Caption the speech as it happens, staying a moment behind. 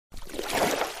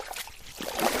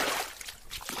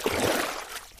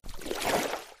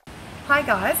Hi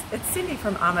guys, it's Cindy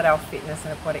from Armidale Fitness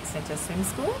and Aquatic Centre Swim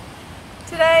School.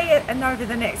 Today and over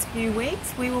the next few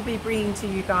weeks we will be bringing to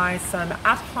you guys some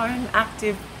at-home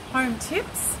active home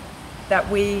tips that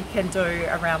we can do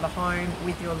around the home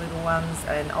with your little ones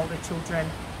and older children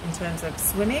in terms of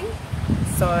swimming.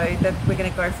 So that we're going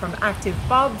to go from active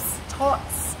bubs,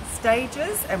 tots,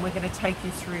 stages, and we're going to take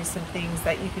you through some things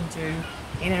that you can do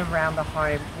in and around the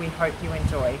home. We hope you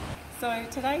enjoy. So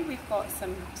today we've got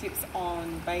some tips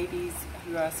on babies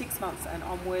who are 6 months and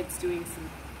onwards doing some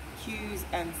cues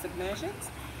and submersions.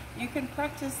 You can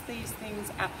practice these things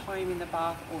at home in the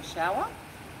bath or shower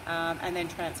and then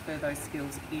transfer those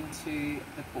skills into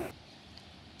the pool.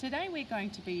 Today we're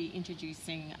going to be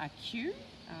introducing a cue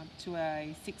to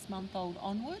a 6-month-old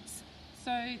onwards.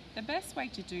 So the best way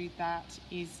to do that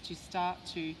is to start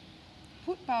to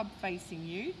put bub facing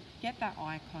you, get that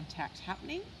eye contact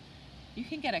happening. You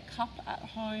can get a cup at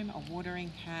home, a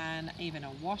watering can, even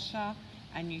a washer,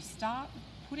 and you start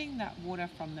putting that water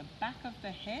from the back of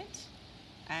the head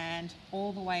and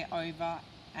all the way over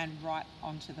and right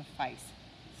onto the face.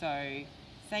 So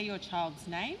say your child's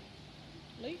name,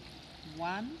 Luke,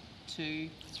 1, 2,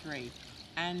 3.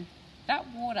 And that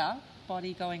water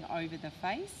body going over the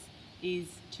face is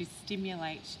to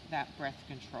stimulate that breath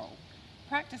control.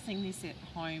 Practicing this at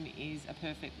home is a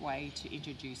perfect way to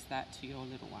introduce that to your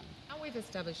little one. Now we've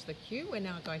established the cue, we're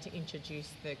now going to introduce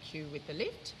the cue with the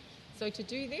lift. So to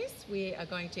do this, we are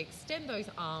going to extend those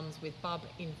arms with bub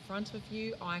in front of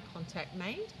you, eye contact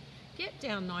made. Get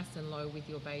down nice and low with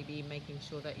your baby, making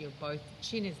sure that your both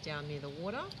chin is down near the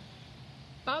water.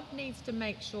 Bub needs to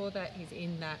make sure that he's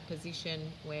in that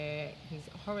position where he's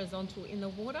horizontal in the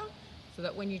water, so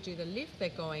that when you do the lift, they're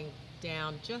going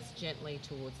down just gently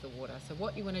towards the water. So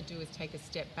what you want to do is take a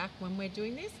step back when we're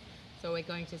doing this. So we're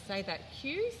going to say that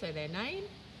cue, so their name,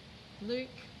 Luke,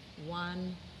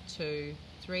 1, 2,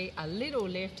 3, a little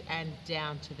lift and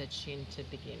down to the chin to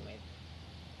begin with.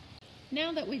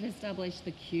 Now that we've established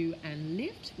the cue and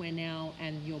lift,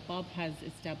 and your bub has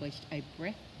established a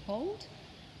breath hold,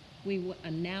 we will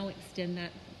now extend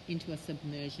that into a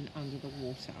submersion under the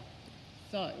water.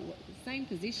 So same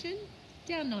position,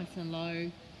 down nice and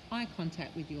low, eye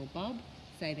contact with your bub,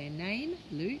 say their name,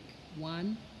 Luke,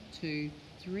 1, 2,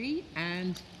 3,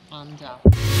 and under.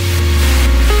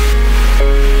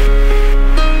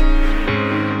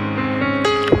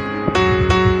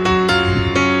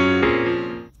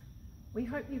 We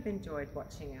hope you've enjoyed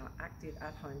watching our active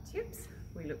at-home tips.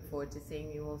 We look forward to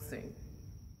seeing you all soon.